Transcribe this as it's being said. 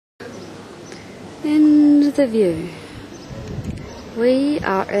to the view. We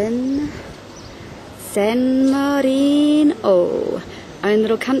are in San Marino, own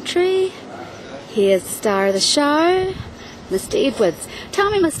little country. Here's the star of the show, Mr. Edwards. Tell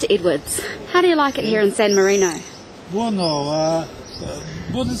me, Mr. Edwards, how do you like it here in San Marino? Buono,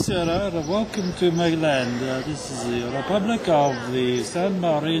 buonasera, welcome to my land. This is the Republic of the San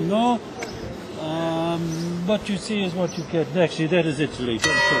Marino. What you see is what you get. Actually, that is Italy.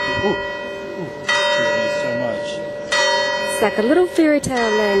 Oh, thank you so much. It's like a little fairy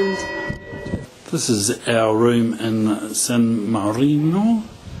tale land. This is our room in San Marino,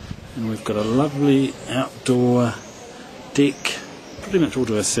 and we've got a lovely outdoor deck, pretty much all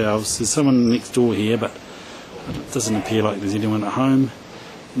to ourselves. There's someone next door here, but it doesn't appear like there's anyone at home.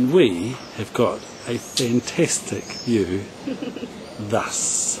 And we have got a fantastic view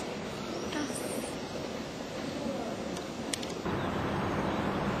thus.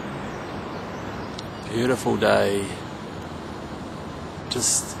 Beautiful day.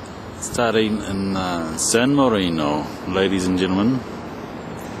 Just starting in San Marino, ladies and gentlemen.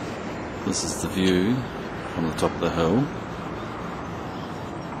 This is the view from the top of the hill,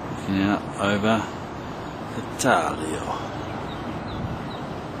 looking out over Italia.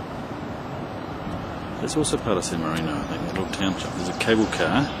 It's also part of San Marino, I think, a little township. There's a cable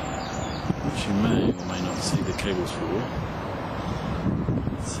car, which you may or may not see the cables for.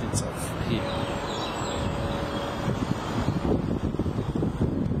 It sets off here.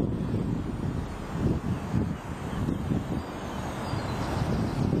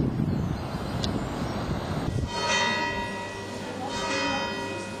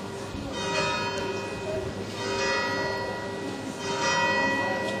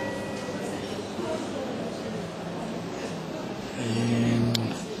 And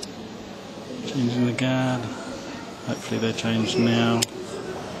changing the guard. Hopefully they changed now.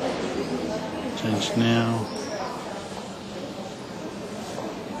 Changed now.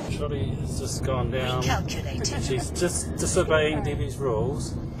 Shotty has just gone down. She's just disobeying Debbie's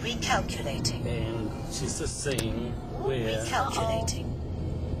rules. Recalculating. And she's just seeing where Recalculating.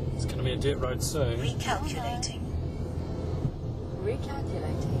 it's going to be a dirt road soon. Recalculating.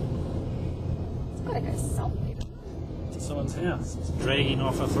 Recalculating. It's got to go somewhere. To someone's house. It's dragging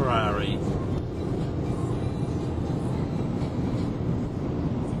off a Ferrari.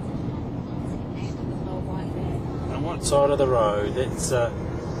 On what side of the road? It's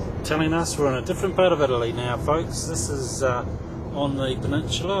telling us we're in a different part of Italy now, folks. This is on the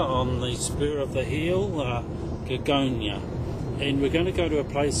peninsula, on the spur of the hill, Gorgogna. And we're going to go to a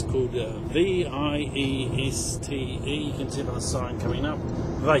place called Vieste. You can see by the sign coming up,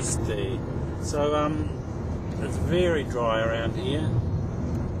 Vieste. So it's very dry around here,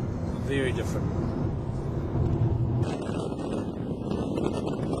 very different.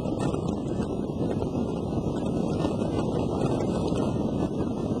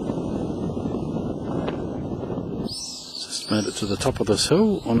 Just made it to the top of this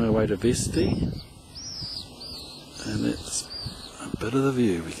hill on our way to Vieste, and it's a bit of the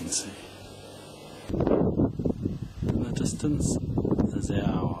view we can see. In the distance is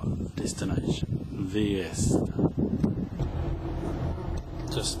our destination, Vieste.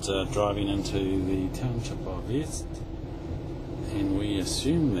 Just driving into the township of Vieste, and we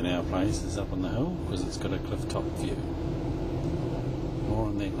assume that our place is up on the hill because it's got a cliff top view. More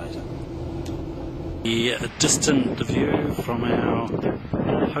on that later. The distant view from our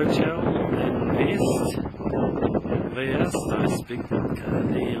hotel in Vieste. Vieste, I speak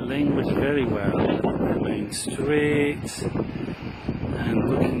the language very well. The main street, and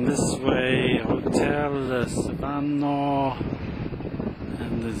looking this way, Hotel Savano,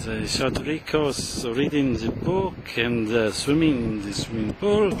 and there's a Chatricos reading the book and swimming in the swimming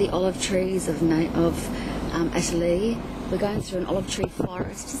pool. The olive trees of Italy. We're going through an olive tree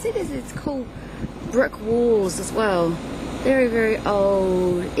forest. You see there's these cool brick walls as well. Very, very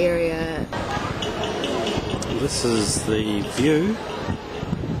old area. This is the view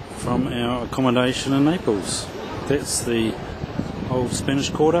from our accommodation in Naples. That's the old Spanish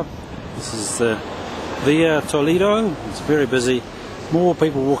Quarter. This is the Via Toledo. It's very busy. More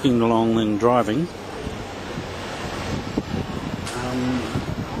people walking along than driving.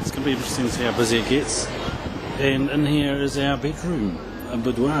 It's going to be interesting to see how busy it gets. And in here is our bedroom, a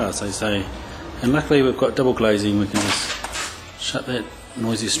boudoir as they say. And luckily we've got double glazing, we can just shut that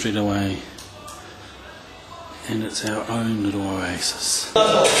noisy street away. And it's our own little oasis.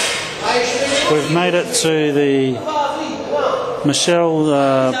 We've made it to the Michelle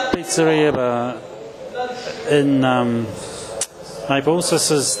Pizzeria Bar in Naples.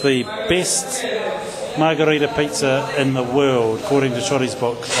 This is the best margarita pizza in the world, according to Shotty's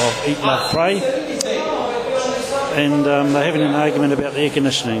book of Eat, Love, Pray. and they're having an argument about the air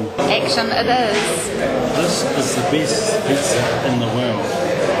conditioning. Action it is. This is the best pizza in the world.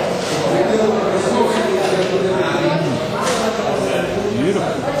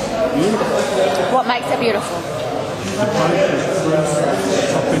 Beautiful. Beautiful. What makes it beautiful? The bake is fresh,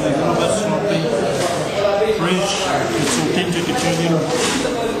 chopping a little bit sloppy, fresh, it's authentic Italian.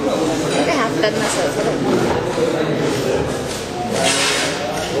 Look at how thin this is.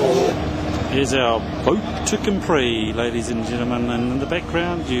 Here's our boat to Capri, ladies and gentlemen, and in the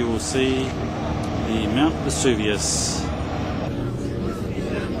background you will see the Mount Vesuvius.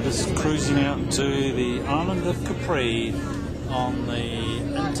 We're just cruising out to the island of Capri on the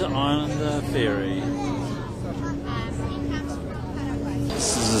Inter-Islander ferry.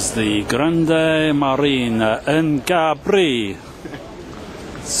 This is the Grande Marina in Capri.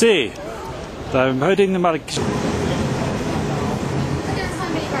 See, they're putting the mark.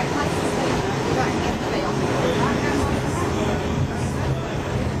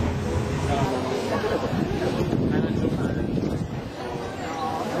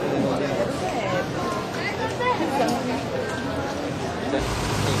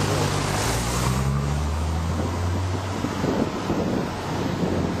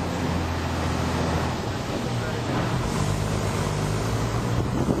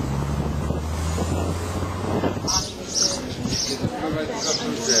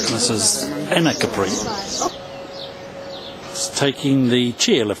 This is Anna Capri. It's taking the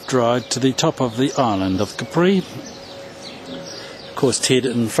chairlift ride to the top of the island of Capri. Of course, Ted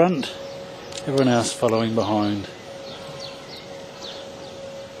in front, everyone else following behind.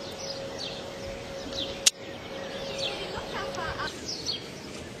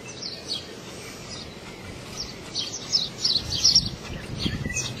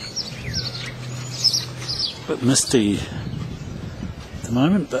 A bit misty at the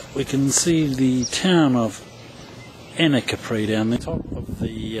moment, but we can see the town of Anna Capri down the top of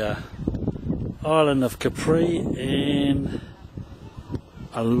the island of Capri, and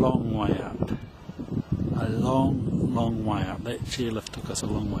a long way up. A long way up. That chairlift took us a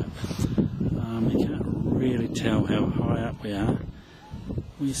long way up. You can't really tell how high up we are.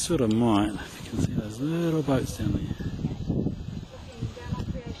 We sort of might, if you can see those little boats down there.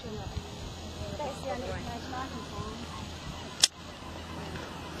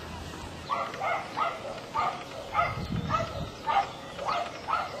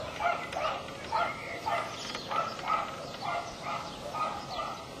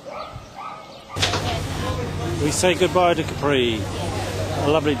 We say goodbye to Capri. A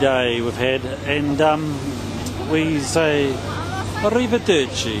lovely day we've had, and we say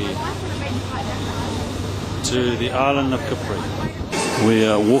arrivederci to the island of Capri. We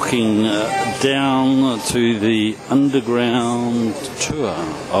are walking down to the underground tour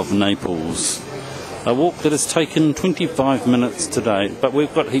of Naples. A walk that has taken 25 minutes today, but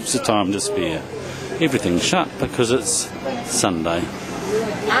we've got heaps of time to spare. Everything's shut because it's Sunday.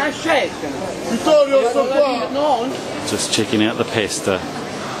 Just checking out the pasta.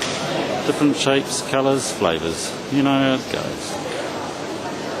 Different shapes, colours, flavours. You know how it goes.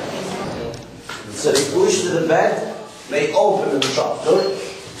 So you push to the bed, they open the top door,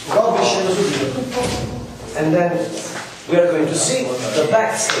 and then we are going to see the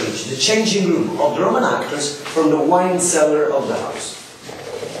backstage, the changing room of the Roman actors from the wine cellar of the house.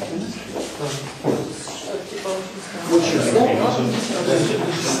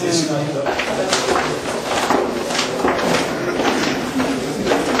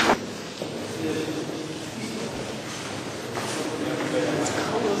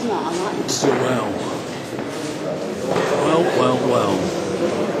 So well.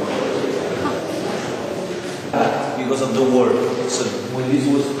 Because of the war. So when this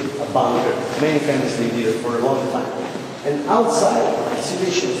was a bunker, many families lived here for a long time. And outside, the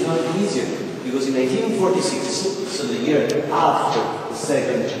situation was not easier. Because in 1946, so the year after the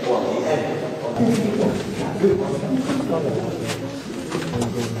second war, the end of the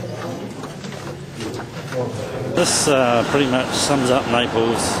This pretty much sums up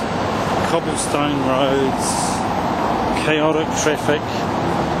Naples. Cobblestone roads, chaotic traffic,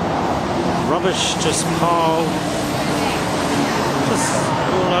 rubbish just piled just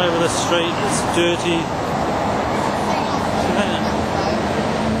all over the street. It's dirty.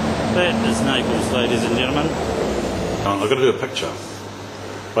 That is Naples, ladies and gentlemen. Oh, I've got to do a picture.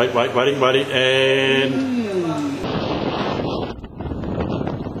 Wait, and...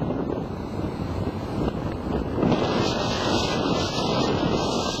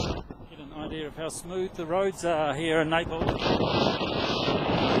 Get an idea of how smooth the roads are here in Naples.